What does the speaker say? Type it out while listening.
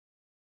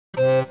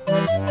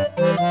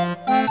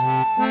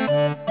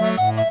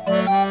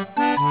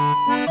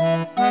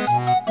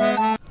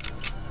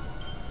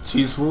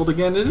Cheese World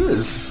again it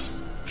is.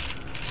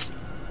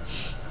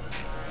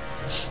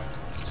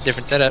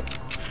 Different setup.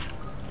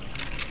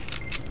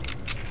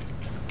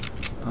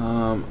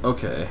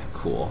 Okay,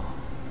 cool.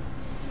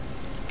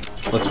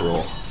 Let's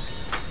roll.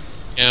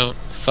 Don't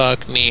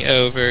fuck me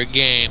over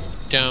game.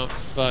 Don't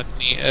fuck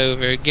me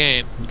over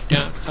game.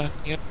 Don't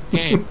fuck me over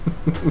game.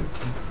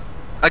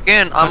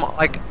 Again, I'm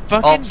like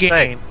Fucking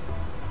game.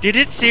 Did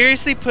it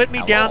seriously put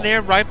me down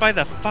there right by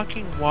the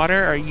fucking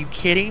water? Are you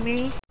kidding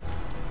me?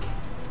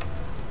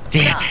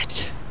 Damn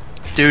it.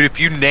 Dude, if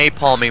you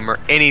napalm him or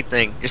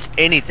anything, just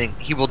anything,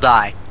 he will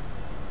die.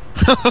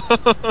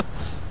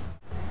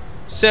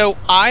 So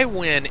I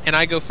win and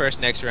I go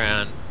first next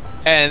round,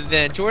 and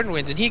then Jordan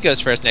wins and he goes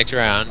first next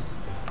round,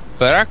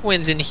 but Ark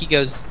wins and he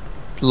goes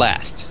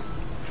last.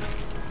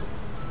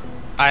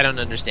 I don't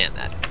understand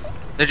that.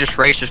 They're just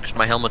racist because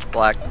my helmet's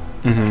black.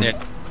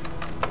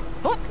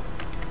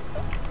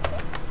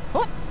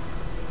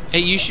 Hey,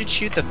 you should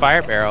shoot the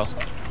fire barrel.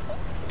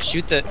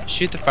 Shoot the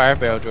fire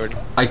barrel, Jordan.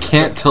 I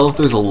can't tell if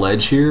there's a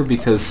ledge here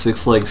because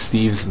Six Leg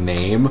Steve's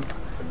name.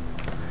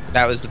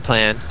 That was the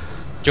plan.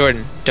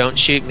 Jordan, don't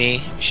shoot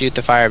me. Shoot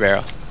the fire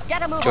barrel.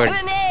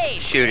 Jordan,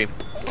 Shoot him.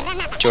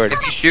 Jordan.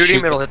 If you shoot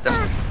him, it'll hit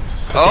them.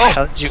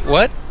 Oh!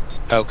 What?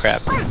 Oh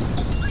crap.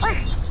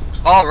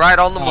 All right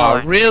on the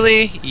mark. Oh,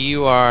 really?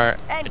 You are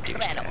a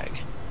douchebag.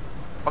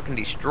 Fucking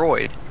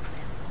destroyed.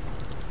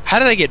 How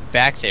did I get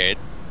back there?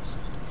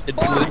 It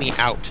blew me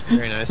out.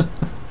 Very nice.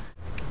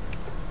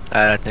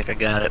 I think I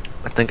got it.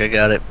 I think I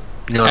got it.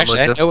 You know what Actually,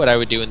 I'm I gonna know what I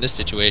would do in this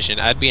situation.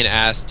 I'd be an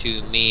ass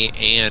to me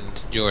and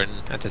Jordan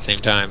at the same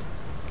time.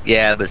 do?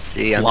 Yeah, but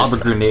see, I'm Lob a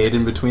just, grenade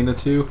in between the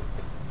two.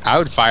 I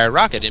would fire a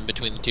rocket in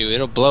between the two.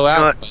 It'll blow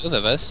out what? both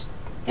of us.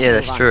 yeah,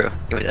 that's true.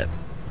 Give me that.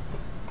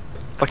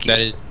 Fuck you.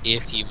 That is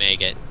if you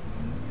make it.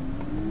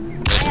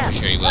 Which I'm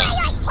sure you will.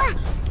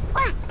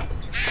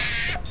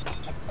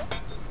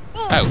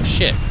 Oh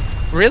shit.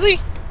 Really?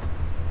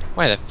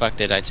 Why the fuck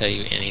did I tell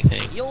you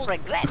anything? You'll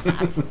regret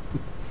that.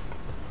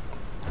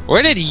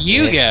 Where did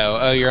you go?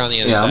 Oh, you're on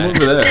the other Yeah, side. I'm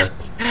over there.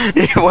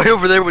 Yeah, way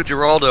over there with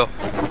Geraldo.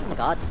 Oh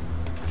God.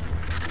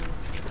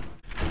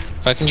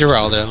 Fucking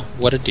Geraldo.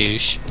 What a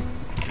douche.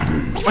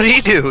 What do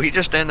you do? You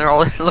just stand there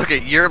all look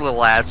at your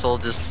little asshole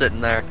just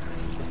sitting there.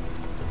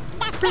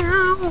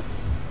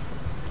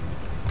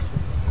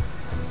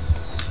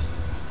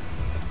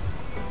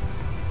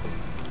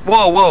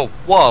 Whoa, whoa,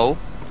 whoa,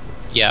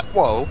 Yeah.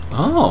 whoa.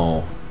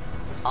 Oh.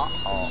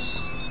 Uh-oh.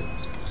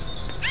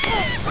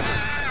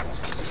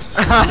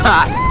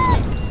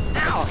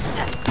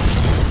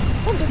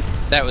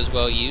 That was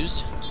well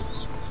used.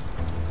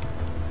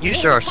 You,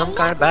 sir, are some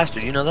kind of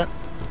bastard, you know that?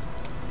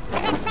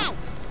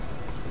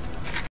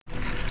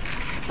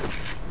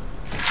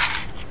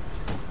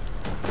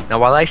 Now,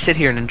 while I sit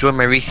here and enjoy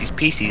my Reese's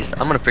Pieces,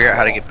 I'm gonna figure out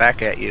how to get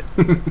back at you.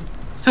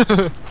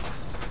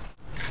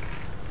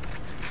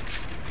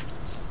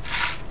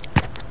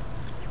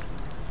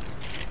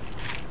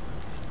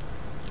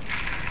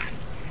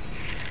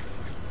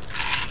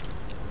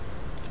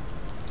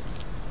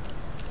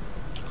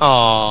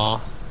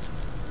 Aww.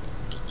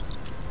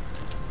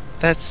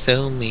 That's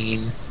so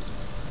mean.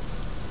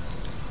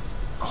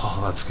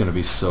 Oh, that's gonna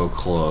be so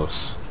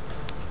close.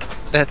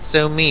 That's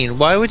so mean.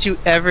 Why would you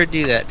ever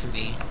do that to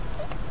me?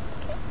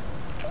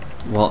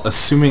 Well,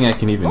 assuming I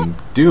can even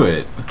do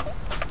it.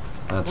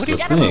 That's What the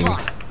do you- thing.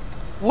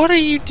 What are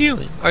you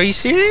doing? Are you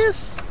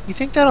serious? You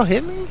think that'll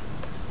hit me?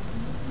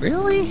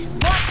 Really?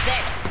 Watch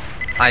this.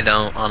 I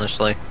don't,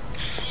 honestly.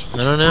 I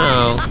don't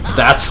know.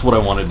 That's what I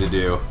wanted to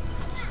do.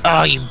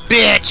 Oh, you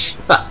bitch!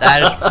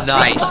 That is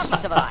nice.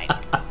 Boss survived.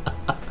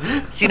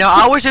 See, now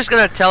I was just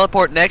gonna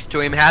teleport next to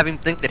him, have him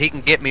think that he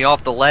can get me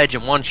off the ledge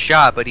in one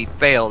shot, but he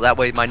failed. That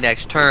way, my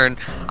next turn,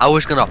 I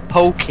was gonna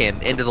poke him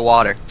into the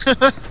water.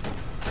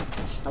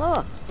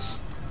 Hello.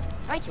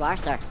 Right you are,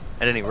 sir.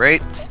 At any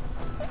rate,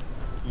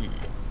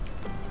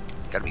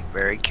 gotta be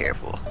very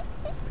careful.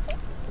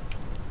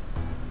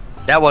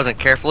 That wasn't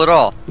careful at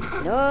all.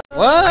 No. I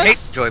What? hate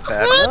the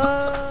joypad.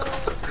 No.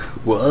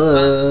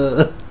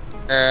 What?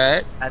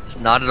 Alright. That's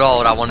not at all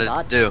what I wanted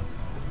to do.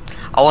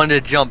 I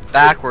wanted to jump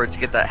backwards,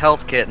 get that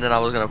health kit, and then I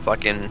was gonna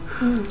fucking.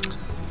 I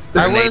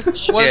grenade was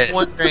shit.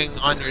 wondering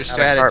on your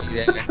strategy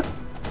there.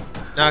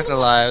 Not gonna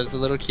lie, I was a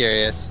little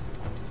curious.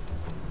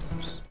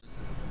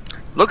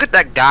 Look at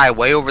that guy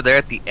way over there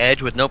at the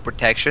edge with no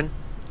protection.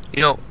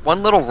 You know,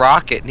 one little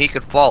rocket and he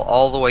could fall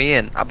all the way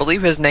in. I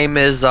believe his name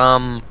is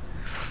No,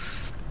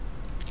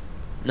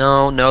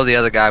 the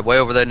other guy way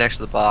over there next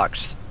to the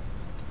box.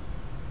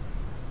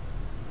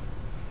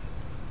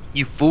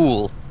 You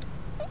fool.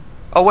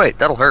 Oh wait,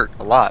 that'll hurt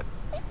a lot.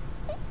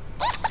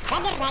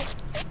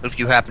 If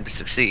you happen to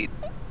succeed.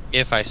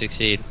 If I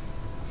succeed.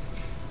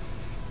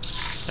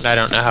 And I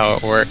don't know how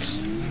it works.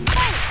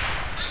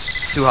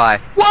 Too high.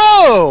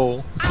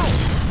 Whoa!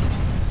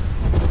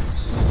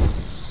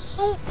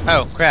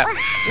 Oh, crap.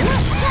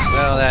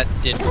 Well, that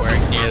didn't work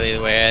nearly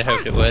the way I'd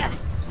hoped it would.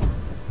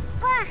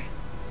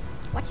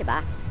 Watch your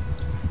back.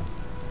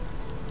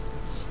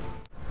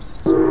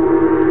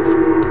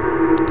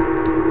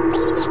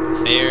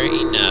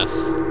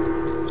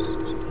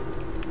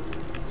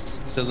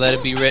 So let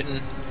it be written.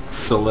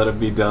 So let it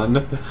be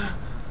done.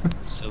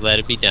 So let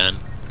it be done.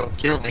 Don't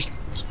kill me.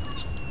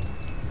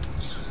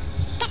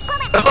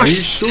 Are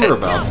you sure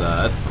about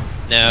that?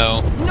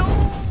 No.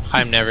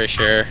 I'm never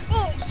sure.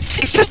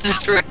 You just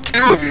destroyed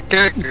 2 of your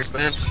characters,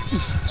 man.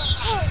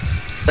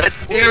 That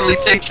nearly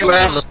takes you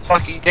out of the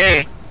fucking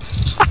game.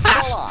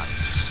 Hold on.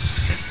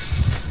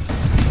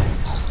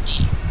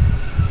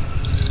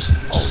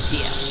 Oh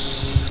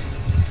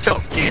dear.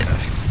 Oh dear.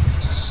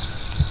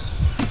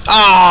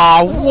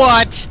 Ah,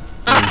 what?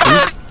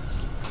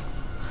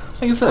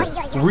 Like I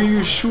said, were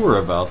you sure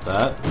about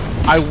that?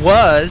 I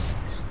was.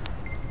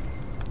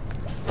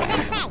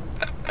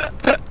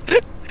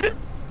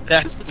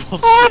 That's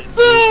bullshit.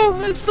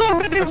 Awesome! In so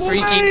many A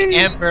freaking ways.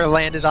 ember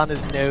landed on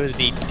his nose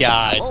and he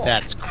died.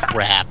 That's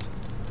crap.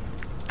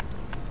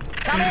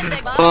 Come on,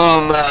 big boy.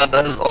 Oh man,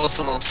 that is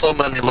awesome on so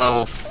many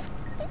levels.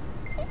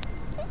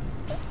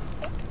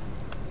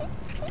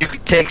 You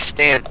could take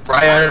Stan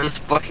right out of this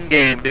fucking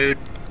game, dude.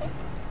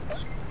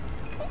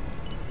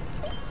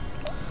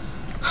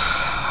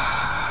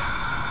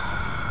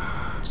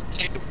 Just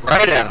take him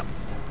right out.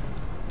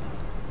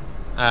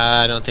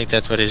 I don't think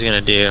that's what he's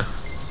gonna do,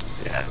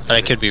 Yeah. but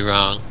I could be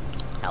wrong.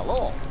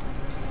 Hello.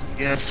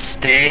 Yeah,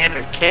 Stan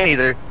or Kenny,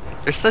 they're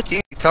such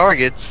easy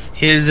targets.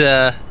 His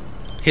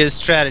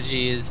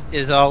strategy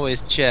is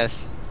always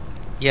chess.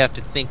 You have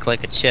to think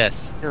like a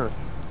chess.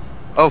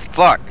 Oh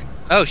fuck.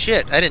 Oh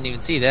shit! I didn't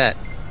even see that.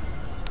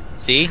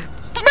 See?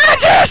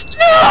 Mantis,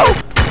 no!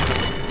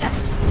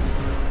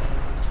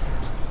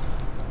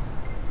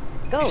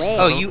 Go away.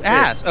 Oh, you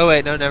ass! Oh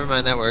wait, no, never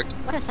mind. That worked.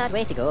 What a sad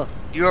way to go.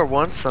 You are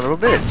one son of a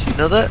bitch. You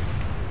know that?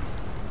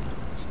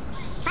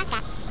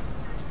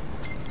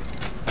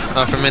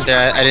 Oh, for a minute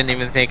there, I didn't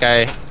even think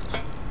I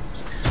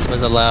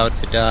was allowed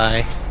to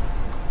die.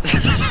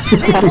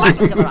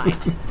 Reinforcements have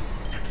arrived.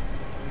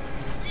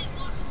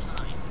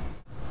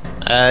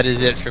 That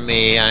is it for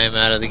me. I am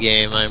out of the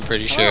game. I'm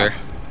pretty sure.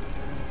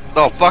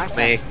 Oh fuck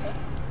me.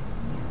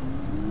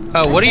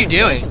 Oh, what are you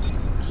doing?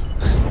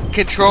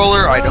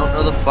 Controller, I don't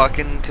know the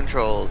fucking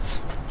controls.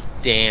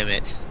 Damn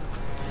it!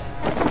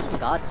 Oh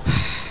God.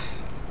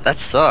 That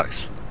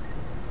sucks.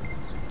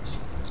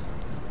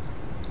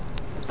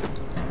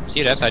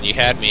 Dude, I thought you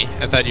had me.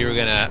 I thought you were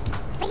gonna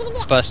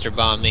Buster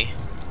bomb me.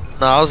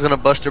 No, I was gonna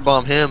Buster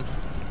bomb him.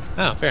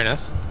 Oh, fair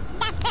enough.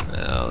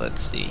 Oh,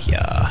 let's see here.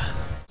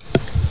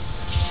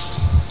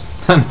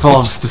 That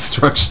involves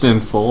destruction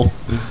in full.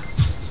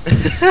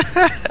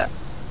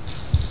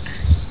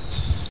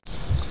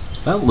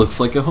 That looks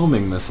like a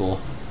homing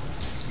missile.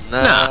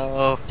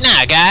 No.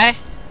 Nah, guy.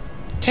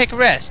 Take a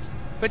rest.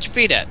 Put your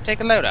feet up. Take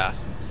a load off.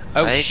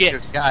 Oh I ain't shit! your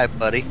guy,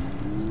 buddy.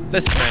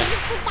 Listen, man.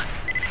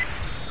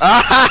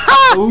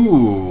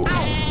 Ooh.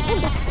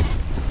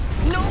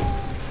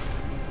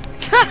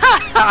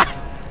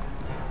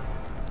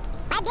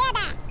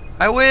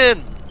 I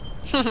win.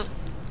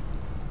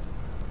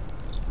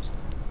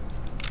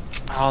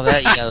 Oh,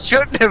 that yellow.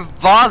 Shouldn't have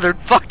bothered.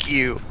 Fuck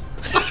you.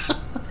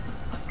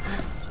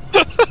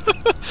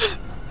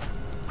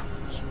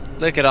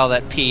 Look at all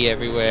that pee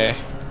everywhere.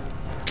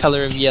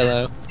 Color of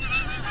yellow.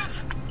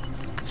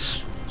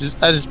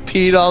 I just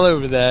peed all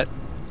over that.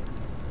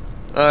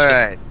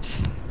 Alright.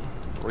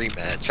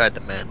 Rematch, I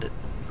demand it.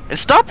 And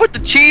stop with the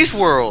cheese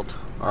world!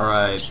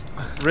 Alright.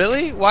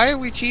 Really? Why are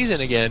we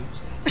cheesing again?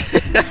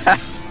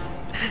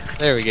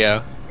 There we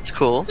go. It's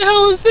cool. What the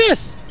hell is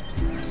this?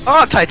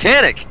 Oh,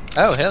 Titanic!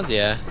 Oh, hells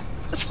yeah.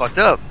 That's fucked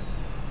up.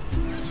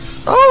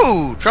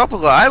 Oh,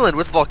 tropical island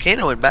with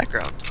volcano in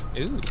background.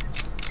 Ooh.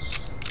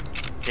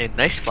 A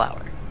nice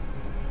flower.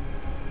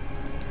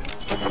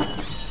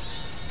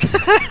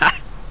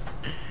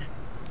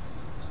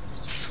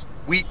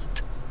 Sweet.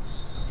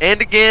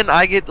 And again,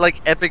 I get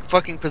like epic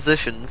fucking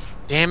positions.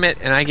 Damn it,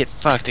 and I get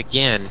fucked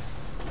again.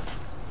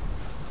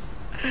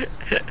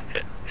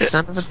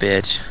 Son of a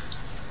bitch.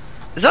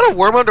 Is that a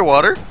worm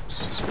underwater?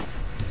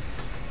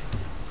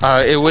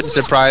 It wouldn't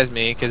surprise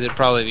me, because it'd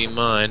probably be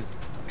mine.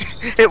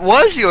 It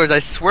was yours, I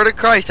swear to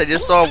Christ, I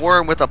just saw a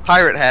worm with a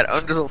pirate hat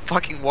under the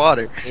fucking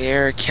water.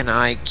 Where can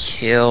I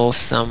kill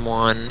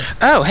someone?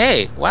 Oh,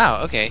 hey!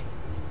 Wow, okay.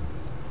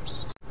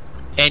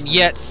 And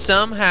yet,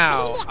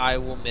 somehow, I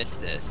will miss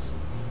this.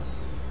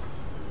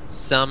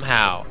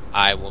 Somehow,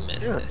 I will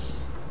miss Yeah.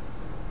 this.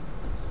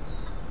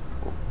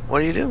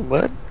 What are you doing,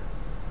 bud?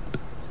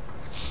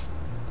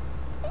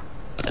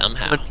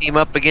 Somehow. Wanna team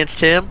up against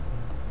him?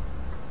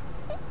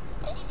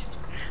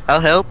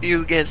 I'll help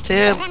you against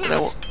him.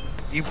 No,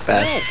 you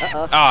bastard.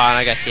 Uh-oh. Oh, and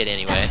I got hit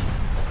anyway.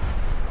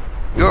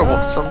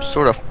 You're some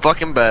sort of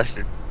fucking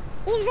bastard.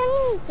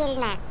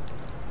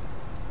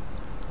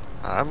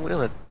 I'm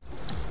gonna.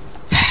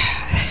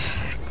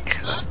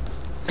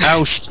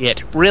 Oh,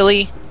 shit.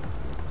 Really?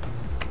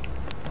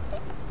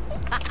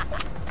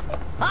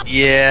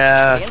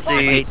 Yeah, see.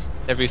 Reinforcements.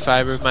 Every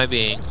fiber of my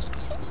being.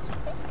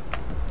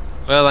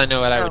 Well, I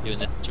know what I would do in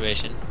this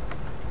situation.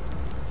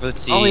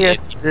 Let's see. All he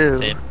has if to you do- can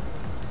say-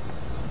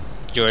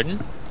 Jordan?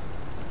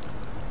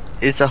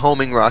 It's a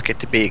homing rocket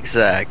to be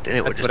exact, and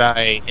it would That's just. what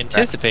I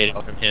anticipated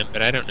from him,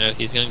 but I don't know if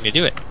he's going to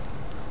do it.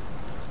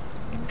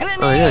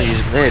 Oh yeah, he's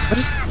a grenade. What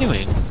is he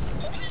doing?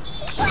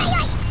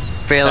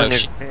 Failing Oh, a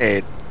shit.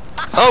 grenade.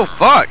 Oh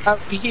fuck!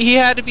 He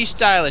had to be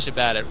stylish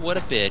about it. What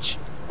a bitch.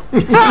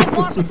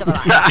 Reinforcements have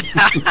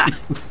arrived.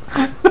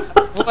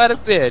 What a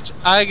bitch.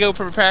 I go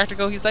for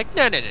practical. He's like,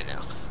 no.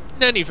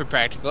 No need for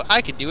practical.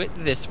 I can do it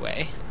this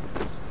way.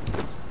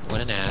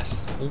 What an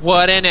ass.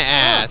 What an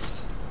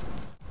ass.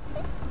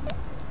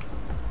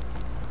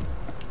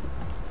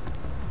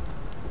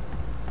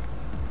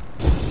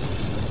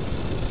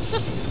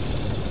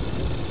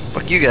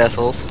 Fuck you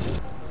assholes.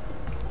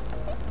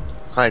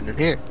 Hiding in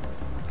here.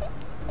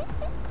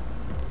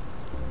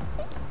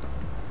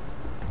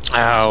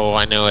 Oh,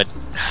 I know it.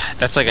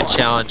 That's like a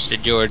challenge to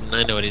Jordan.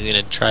 I know what he's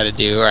gonna try to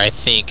do, or I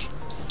think.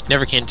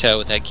 Never can tell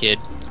with that kid.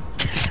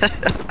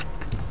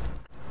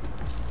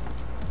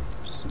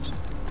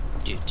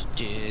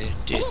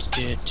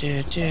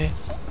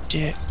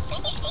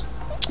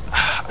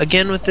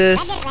 Again with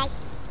this.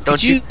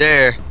 Don't you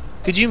dare.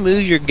 Could you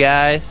move your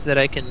guy so that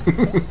I can?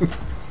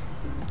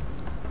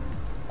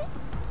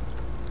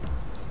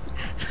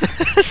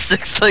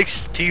 Six like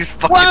Steve's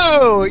fucking.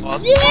 Whoa!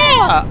 awesome.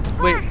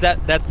 Yeah! Wait,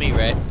 that's me,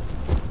 right?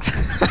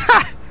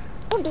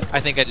 I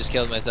think I just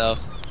killed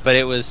myself, but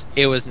it was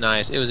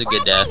nice. It was a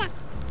good death.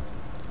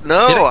 No,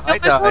 I Did I kill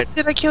myself? died.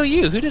 Did I kill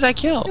you? Who did I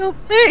kill? Kill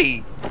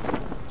me.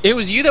 It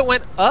was you that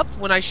went up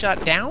when I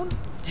shot down?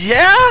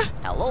 Yeah?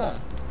 Hello.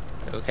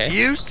 Okay.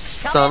 You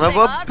son of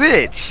a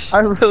bitch. I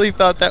really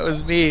thought that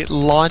was me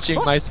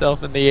launching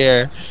myself in the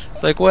air.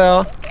 It's like,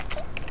 well...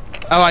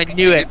 Oh, I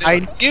knew it.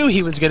 I knew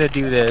he was gonna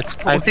do this.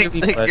 I What do knew you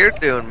he think would. you're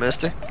doing,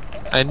 mister?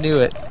 I knew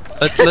it.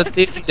 Let's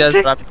see if he does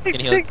what I'm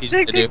thinking he's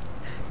gonna do.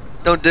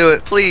 Don't do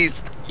it,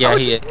 please. Yeah, I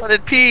he is. just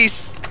wanted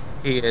peace.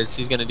 He is.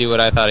 He's gonna do what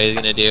I thought he was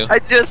gonna do. I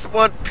just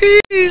want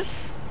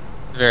peace.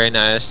 Very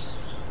nice.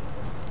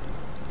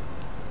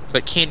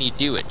 But can you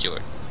do it,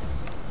 Jordan?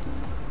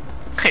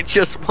 I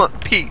just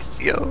want peace,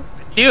 yo.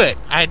 Knew it!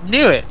 I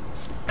knew it!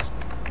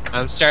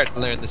 I'm starting to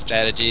learn the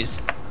strategies.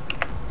 I'm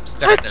I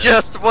starting to-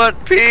 just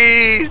want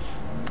peace.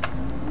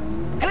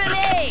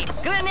 Grenade!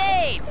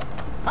 Grenade!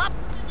 Up,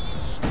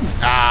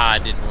 Ah,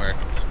 it didn't work.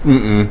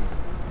 Mm-mm.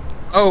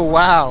 Oh,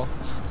 wow.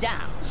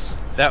 down.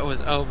 That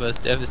was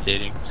almost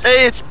devastating.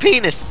 Hey, it's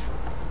penis.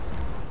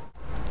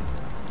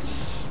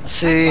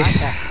 See,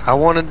 I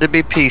wanted to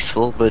be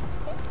peaceful, but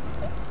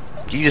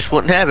you just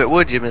wouldn't have it,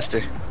 would you,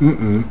 mister?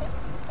 Mm-mm.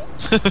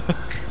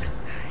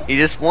 You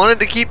just wanted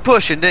to keep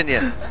pushing, didn't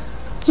you?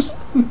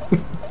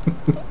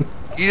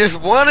 You just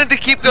wanted to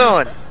keep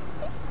going.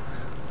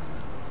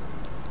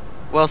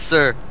 Well,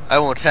 sir, I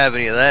won't have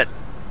any of that.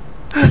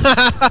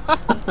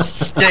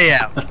 Stay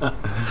out.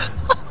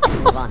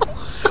 Move on.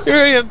 Here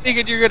I am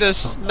thinking you're gonna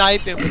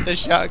snipe him with the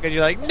shotgun.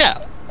 You're like, no.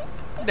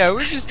 No,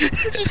 we're just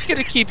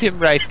gonna keep him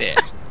right there.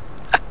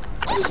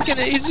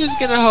 He's just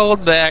gonna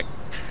hold back.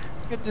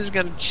 We're just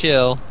gonna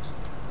chill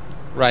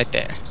right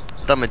there.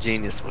 I'm a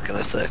genius, what can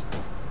I say?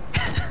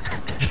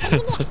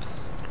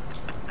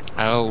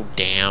 Oh,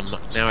 damn.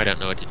 Now I don't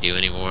know what to do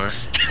anymore.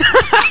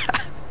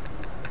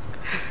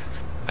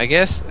 I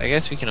guess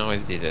we can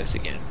always do this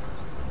again.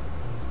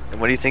 And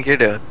what do you think you're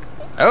doing?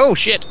 Oh,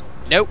 shit.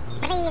 Nope.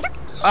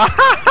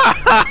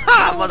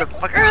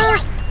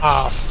 Motherfucker!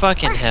 Oh,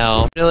 fucking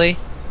hell. Really?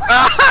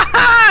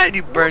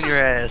 You burn your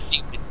ass.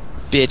 Stupid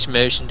bitch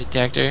motion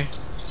detector.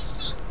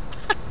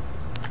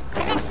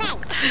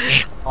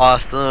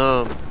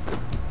 Awesome.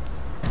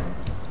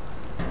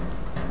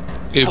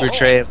 Uber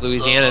tray of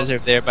Louisiana's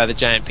over there by the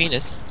giant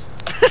penis.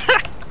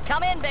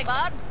 Come in, big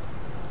bud.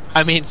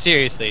 I mean,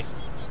 seriously.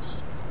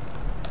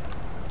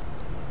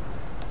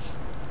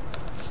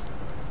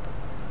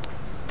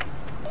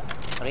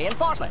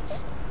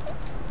 Reinforcements.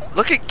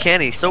 Look at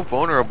Kenny, so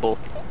vulnerable.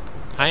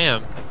 I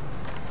am.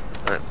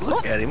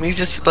 Look at him, he's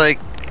just like.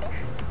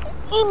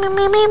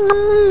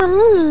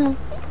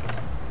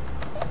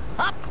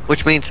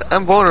 Which means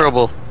I'm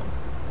vulnerable.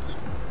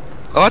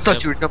 Oh, I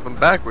thought you were jumping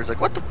backwards. Like,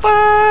 what the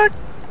fuck?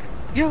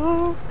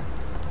 Yo.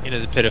 Into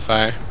the pit of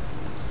fire.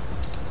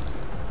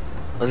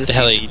 What What the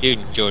hell are you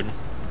doing, Jordan?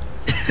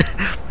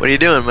 What are you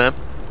doing, man?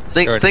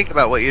 Jordan. Think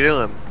about what you're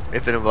doing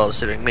if it involves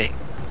shooting me.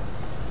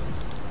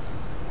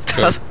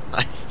 Jordan.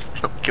 Otherwise, I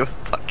don't give a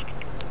fuck.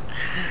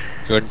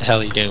 Jordan, the hell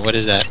are you doing? What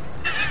is that?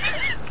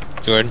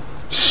 Jordan?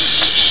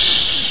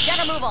 Get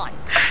a move on.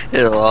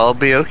 It'll all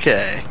be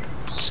okay.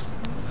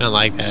 I don't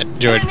like that.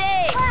 Jordan,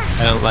 Grenade.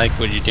 I don't like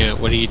what you're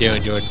doing. What are you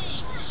doing, Jordan?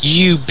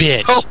 You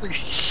bitch! Holy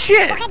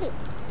shit!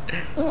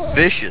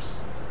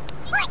 Vicious.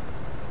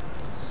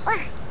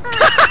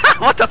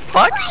 What the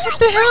fuck? What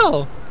the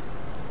hell?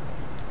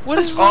 What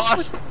is wrong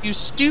Awesome. with you,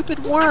 stupid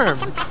worm?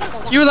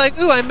 You were like,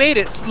 ooh, I made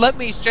it. So let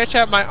me stretch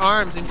out my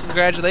arms in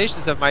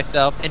congratulations of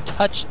myself and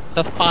touch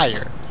the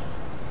fire.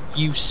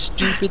 You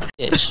stupid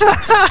bitch.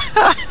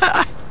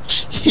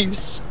 You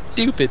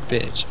stupid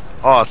bitch.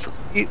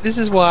 Awesome. This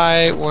is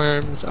why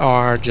worms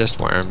are just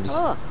worms.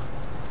 Oh,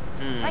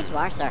 Mm. right you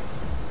are, sir.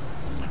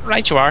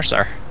 Right you are,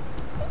 sir.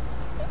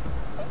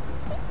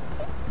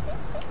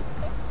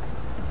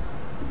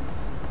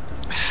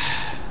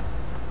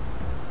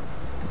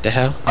 What the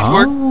hell?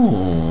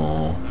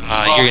 Oh.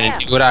 You're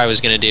gonna do what I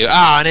was gonna do.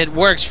 And it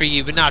works for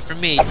you, but not for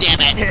me.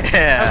 Damn it!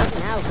 Yeah.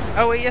 Now.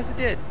 Oh wait, yes it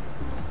did.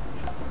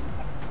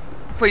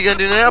 What you gonna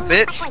do now,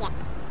 bitch?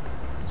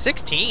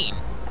 16.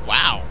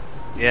 Wow.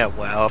 Yeah,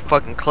 wow, a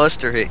fucking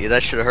cluster hit you.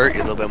 That should have hurt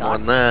you a little bit more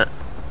than that.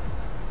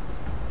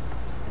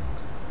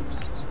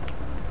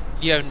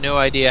 You have no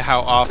idea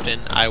how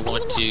often I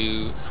want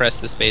to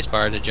press the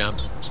spacebar to jump.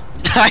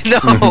 I know!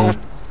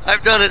 Mhm.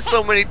 I've done it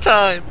so many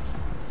times.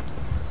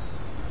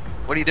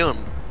 What are you doing?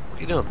 What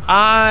are you doing?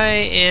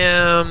 I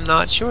am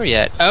not sure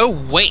yet. Oh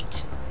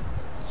wait.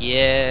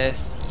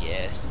 Yes,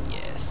 yes,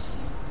 yes.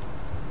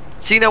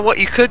 See, now what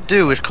you could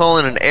do is call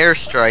in an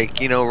airstrike,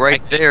 you know,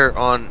 right there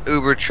on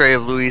Uber Tray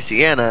of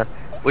Louisiana,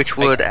 which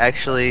would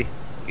actually,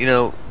 you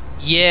know,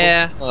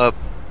 Yeah.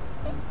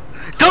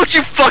 Don't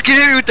you fucking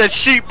hit me with that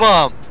sheep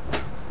bomb!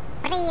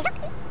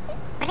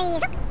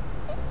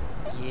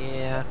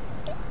 Yeah.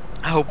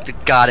 I hope to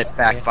God it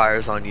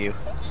backfires on you.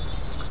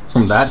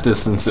 From that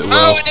distance, it will.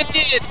 Oh, and it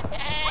did.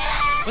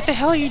 What the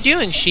hell are you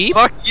doing, sheep?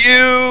 Fuck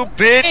you,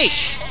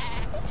 bitch!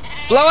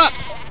 Blow up!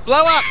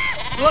 Blow up!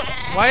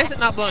 Why is it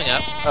not blowing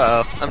up?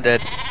 Uh oh, I'm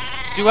dead.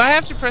 Do I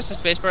have to press the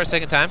spacebar a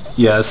second time?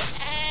 Yes.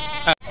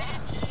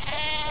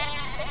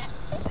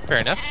 Fair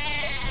enough.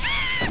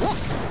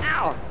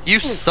 You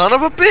son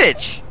of a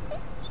bitch!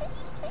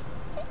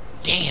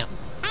 Damn.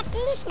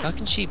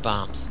 Fucking sheep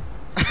bombs.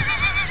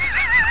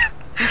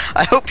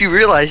 I hope you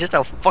realize just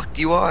how fucked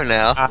you are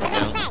now. I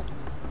know.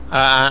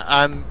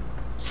 I'm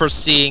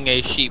foreseeing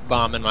a sheep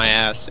bomb in my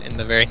ass in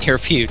the very near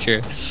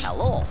future.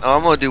 Hello. Oh,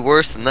 I'm gonna do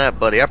worse than that,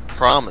 buddy. I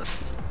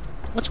promise.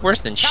 What's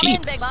worse than Come in,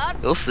 sheep? big bud.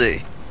 You'll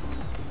see.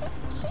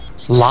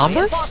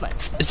 Llamas?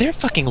 Reinforcements. Is there a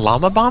fucking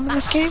llama bomb in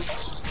this game?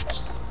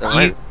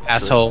 Alright. You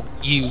asshole.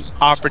 You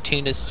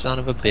opportunist son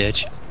of a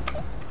bitch.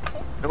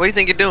 What do you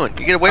think you're doing?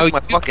 You get away from my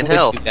you fucking would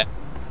health. do that.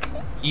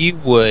 You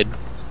would.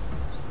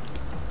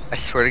 I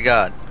swear to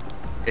God.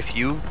 If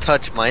you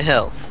touch my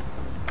health.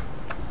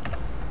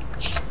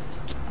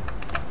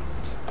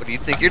 What do you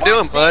think you're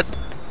doing, bud?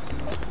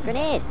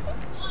 Grenade.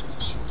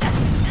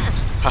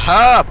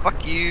 Haha,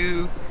 fuck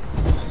you.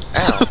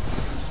 Ow. It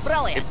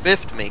Brilliant.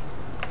 biffed me.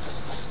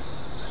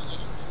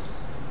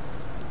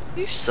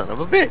 You son of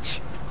a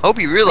bitch. Hope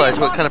you realize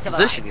what kind of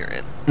position you're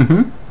in.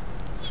 Mm-hmm.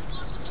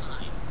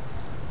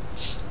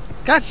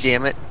 God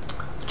damn it.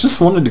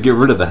 Just wanted to get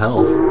rid of the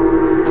health.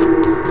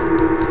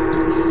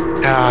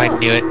 Oh, I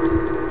knew it.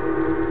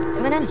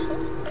 Coming in.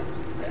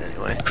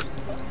 Anyway.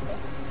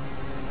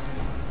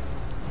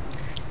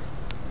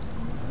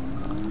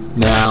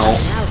 Now.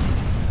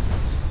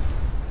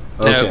 Now.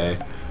 Okay.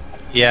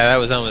 Yeah, that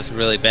was almost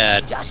really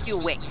bad. Just you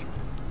wait.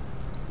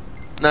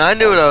 No, I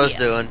knew what I was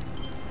doing.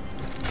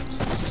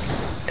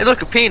 Hey,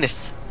 look, a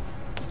penis.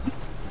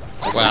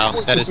 Wow,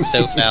 that is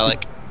so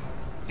phallic.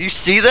 Do you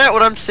see that,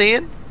 what I'm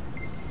seeing?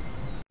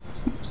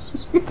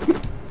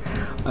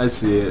 I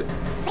see it.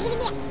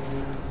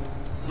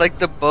 Like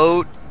the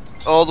boat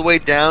all the way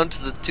down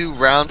to the two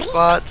round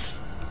spots.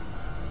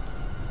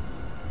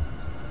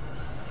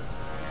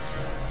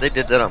 They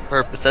did that on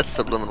purpose. That's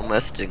subliminal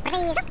messaging.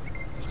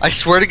 I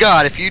swear to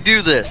God, if you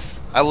do this,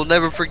 I will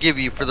never forgive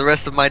you for the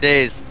rest of my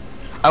days.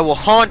 I will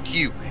haunt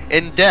you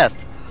in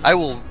death. I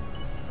will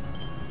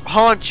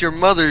haunt your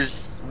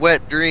mother's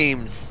wet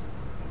dreams.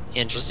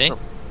 Interesting.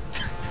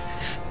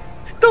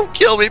 Don't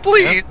kill me,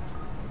 please.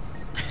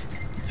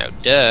 Oh,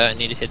 duh. I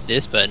need to hit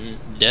this button.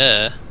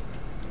 Duh.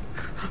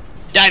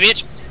 Die,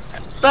 bitch!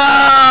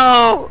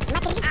 No!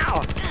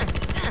 Ow.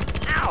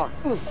 Ow.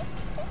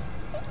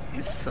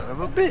 You son of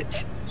a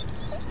bitch.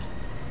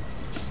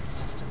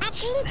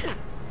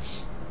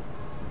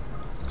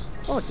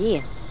 Oh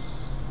dear.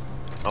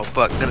 Oh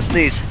fuck, gonna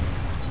sneeze.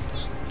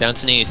 Don't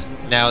sneeze.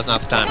 Now is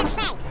not the time. I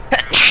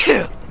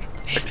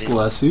sneezed.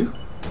 Bless you.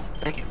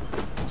 Thank you.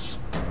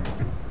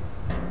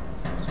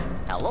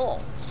 Hello.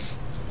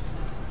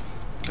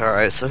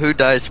 Alright, so who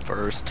dies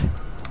first?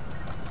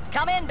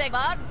 Come in, big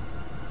bud.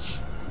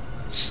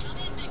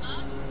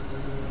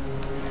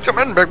 Come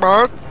in, big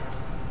bird.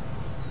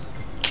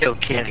 Kill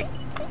Kenny.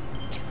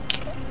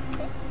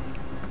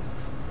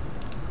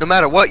 No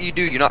matter what you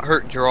do, you're not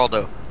hurting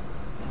Geraldo.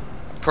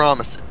 I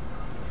promise it.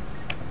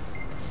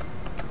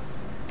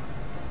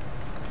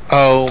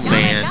 Oh,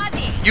 man.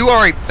 You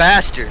are a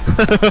bastard.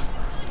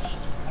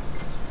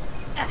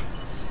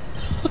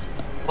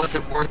 Was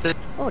it worth it?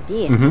 Oh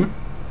dear. Mm-hmm.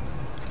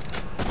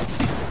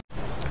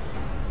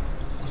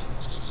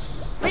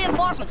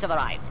 Reinforcements have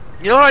arrived.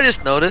 You know what I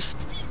just noticed?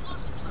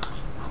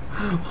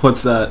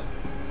 What's that?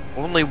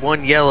 Only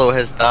one yellow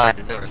has died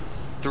and there are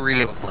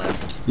 3 of them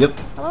left. Yep.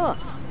 Hello.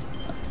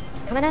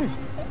 Coming in.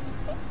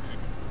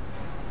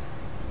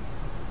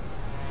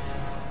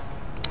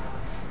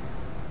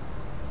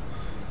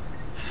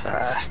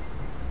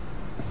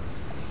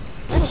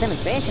 Little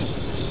demonstration.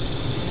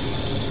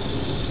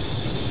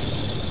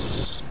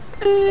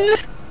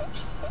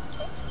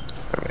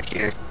 Right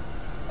here.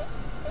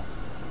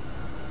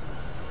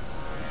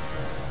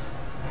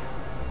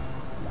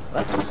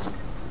 Whoops.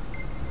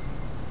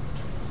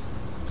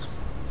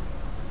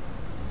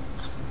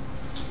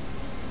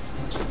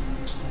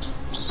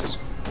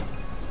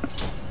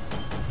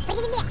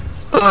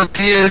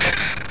 dear.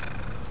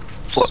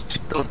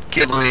 Don't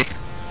kill me.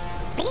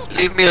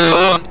 Leave me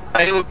alone.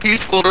 I am a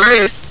peaceful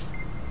race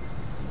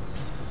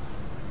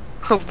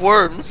of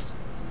worms.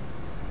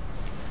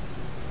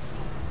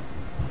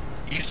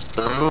 You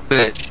son of a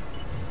bitch.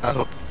 I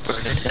hope you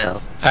burn in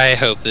hell. I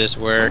hope this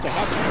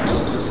works.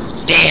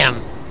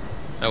 Damn!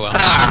 Oh well.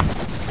 Ah!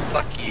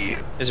 Fuck you.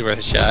 This is worth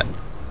a shot.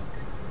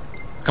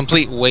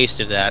 Complete waste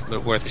of that,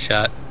 but worth a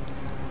shot.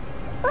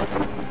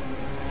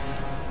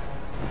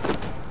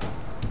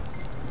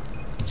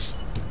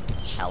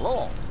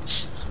 Hello.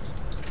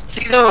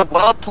 See, a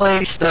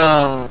well-placed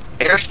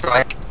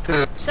airstrike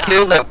could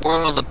kill that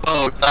worm on the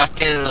boat,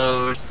 knock in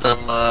those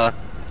some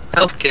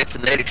health kits,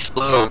 and they'd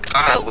explode on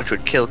Kyle, which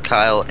would kill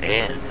Kyle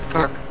and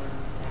Kirk.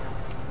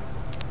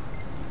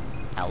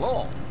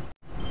 Hello.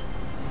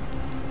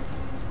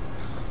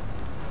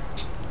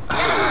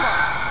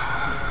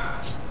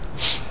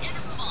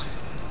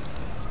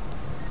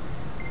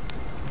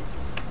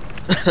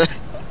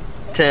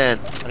 10,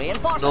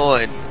 Reinforcements.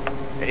 9,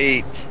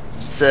 8,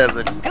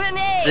 7,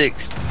 Grenade.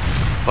 6,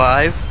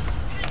 5,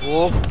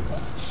 4.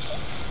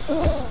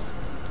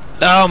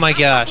 Oh my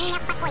gosh.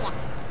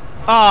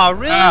 Oh,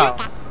 really?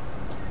 Ow.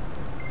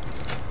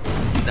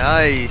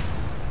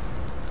 Nice.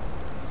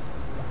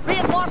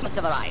 Reinforcements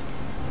have arrived.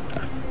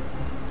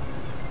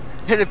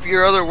 And if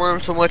your other worm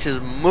so much as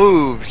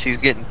moves, she's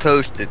getting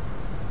toasted.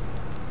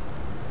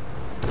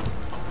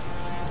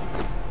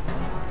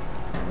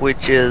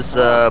 Which is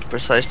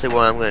precisely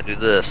why I'm going to do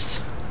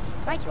this.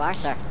 Right you are,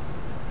 sir.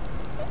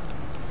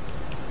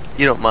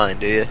 You don't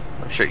mind, do you?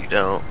 I'm sure you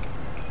don't.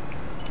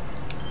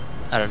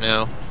 I don't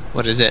know.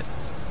 What is it?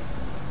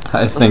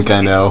 I think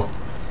I know.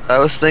 I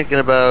was thinking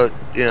about,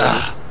 you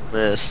know,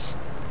 this.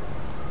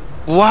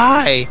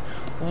 Why?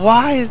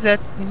 Why is that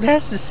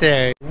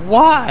necessary?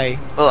 Why?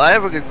 Well, I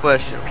have a good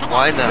question.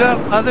 Why You not?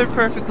 have other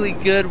perfectly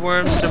good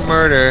worms to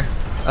murder.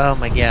 Oh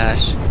my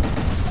gosh.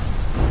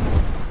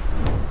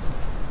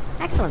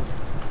 Excellent.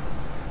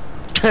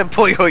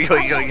 Boy, yo, yo,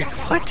 yo, yo,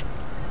 what?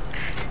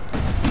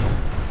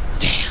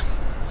 Damn.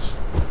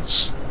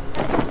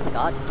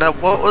 God. Now,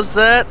 what was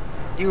that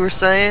you were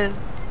saying,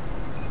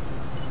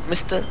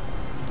 mister?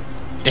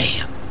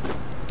 Damn.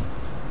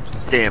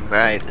 Damn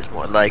right is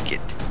more like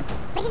it.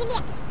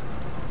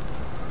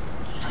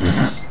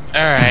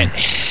 Alright.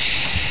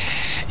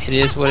 It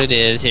is what it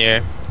is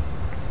here.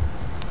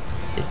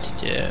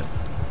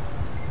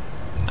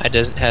 I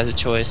doesn't has a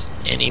choice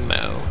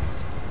anymore.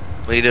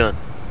 What are you doing?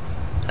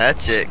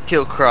 That's it.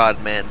 Kill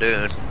Crod Man,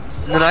 dude.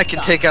 And then I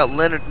can take out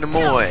Leonard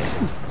Nimoy.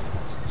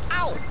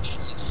 Ow.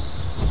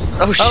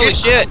 Oh shit! Holy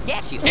shit!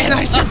 Get you. And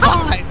I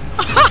survived!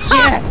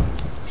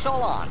 Yes! So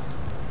long.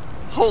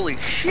 Holy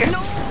shit!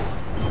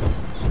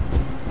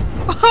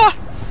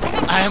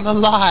 I am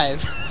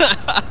alive!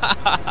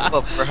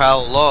 Well, for how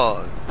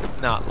long?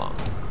 Not long.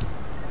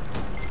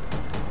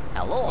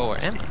 Hello. Or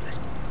am I?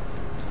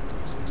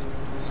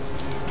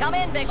 Come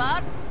in, big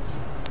bud.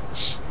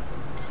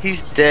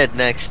 He's dead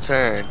next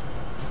turn.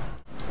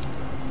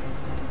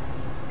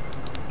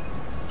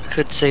 I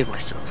could save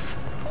myself.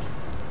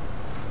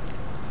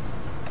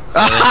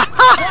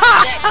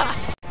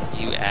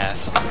 You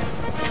ass.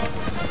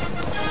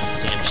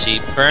 Damn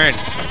sheep, burn!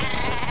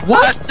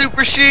 What?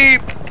 Super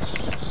sheep!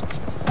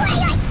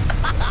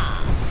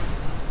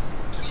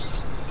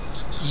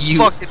 You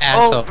Fucking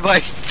asshole. owned by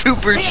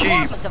super sheep.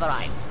 Reinforcements have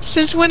arrived.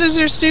 Since when is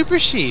there super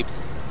sheep?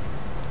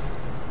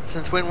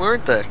 Since when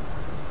weren't they?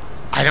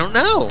 I don't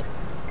know.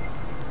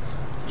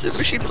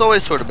 Super sheep's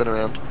always sort of been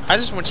around. I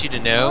just want you to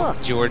know,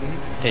 Oh. Jordan,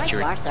 that Right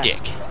you're you are, a sir.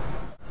 dick.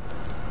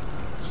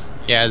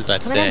 Yeah, I was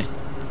about to Come say. in.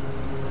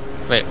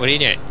 Wait, what are you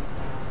doing?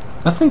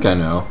 I think I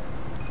know.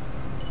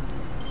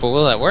 But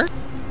will that work?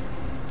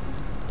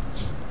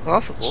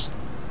 Possible.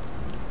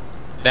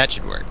 That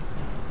should work.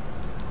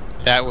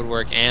 That would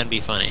work and be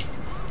funny.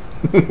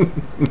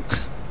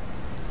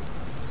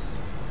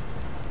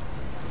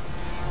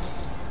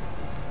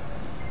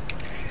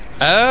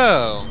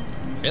 Oh,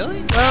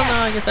 really? Well, no,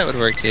 I guess that would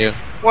work too.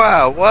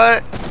 Wow,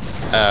 what?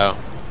 Oh,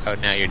 oh,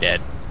 now you're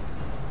dead.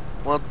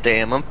 Well,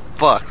 damn, I'm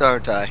fucked,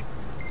 aren't I?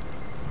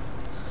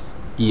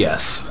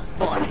 Yes.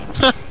 Boy.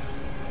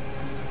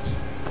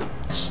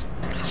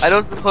 I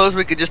don't suppose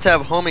we could just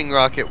have homing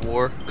rocket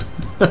war.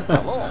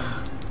 Hello.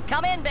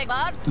 Come in, big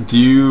bud. Do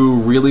you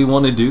really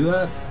want to do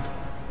that?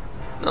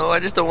 No, I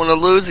just don't want to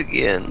lose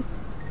again.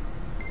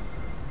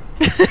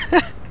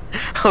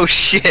 Oh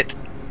shit.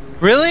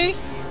 Really?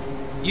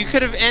 You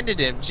could have ended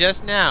him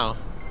just now.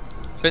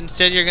 But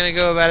instead you're gonna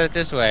go about it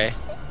this way.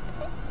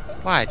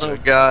 Why, Oh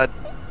Jordan? god.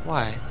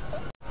 Why?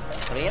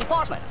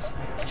 Reinforcements.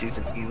 She's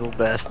an evil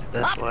bastard,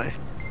 that's why.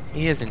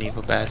 He is an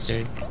evil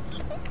bastard.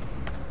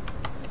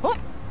 Oh.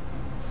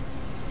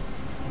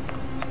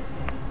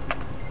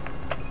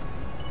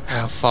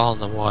 I'll fall in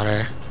the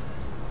water.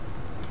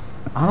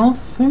 I don't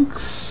think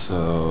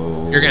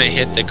so. You're gonna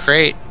hit the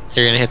crate.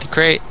 You're gonna hit the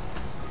crate.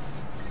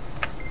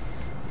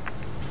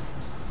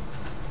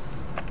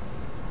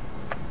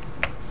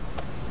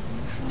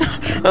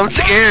 I'm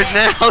scared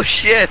now,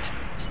 shit.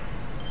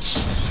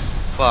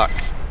 Fuck.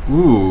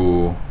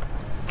 Ooh.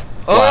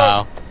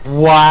 Wow.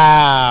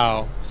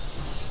 Wow.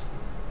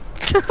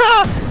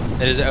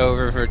 It is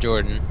over for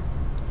Jordan.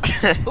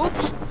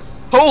 Oops.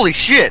 Holy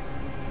shit!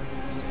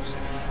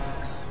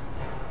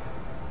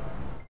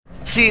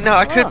 See, now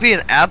I could be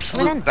an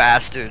absolute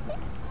bastard.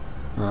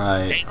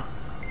 Right.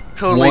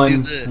 Totally do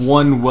this.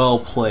 One well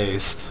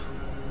placed.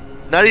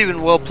 Not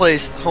even well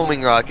placed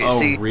homing rocket. Oh,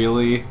 See,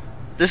 really?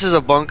 this is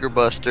a bunker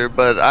buster,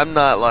 but I'm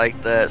not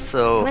like that,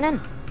 so. Went in.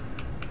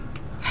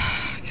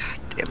 God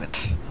damn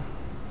it.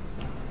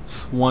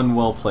 Just one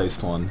well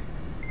placed one.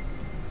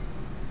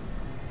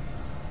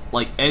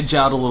 Like edge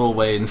out a little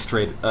way and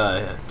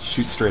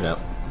shoot straight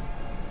up.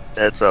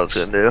 That's what I was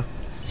gonna do.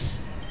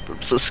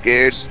 I'm so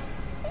scared.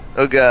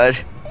 Oh god.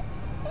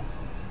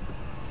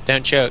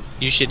 Don't choke.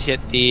 You should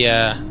hit the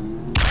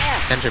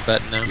enter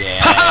button though.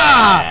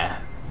 Yeah.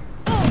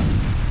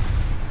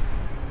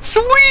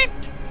 Sweet!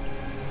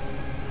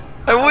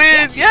 I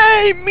win!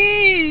 Yay,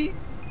 me!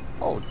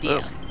 Oh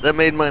dear. Oh, that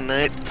made my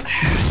night.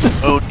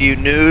 Oh, you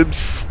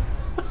noobs.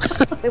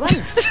 We win.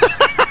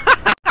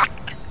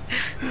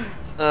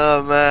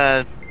 Oh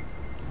man.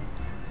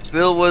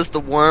 Bill was the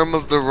worm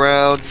of the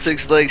round.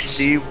 Six Legs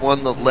Steve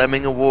won the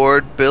Lemming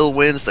Award. Bill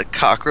wins the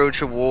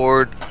Cockroach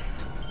Award.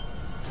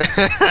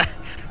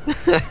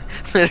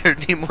 Leonard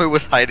Nimoy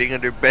was hiding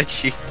under bed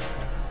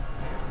sheets.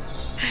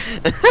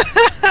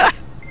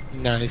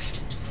 Nice.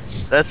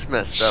 That's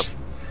messed up.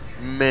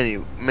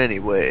 Many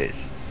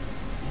ways.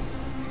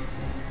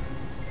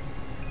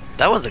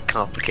 That was a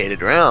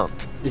complicated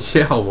round.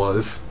 Yeah, it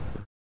was.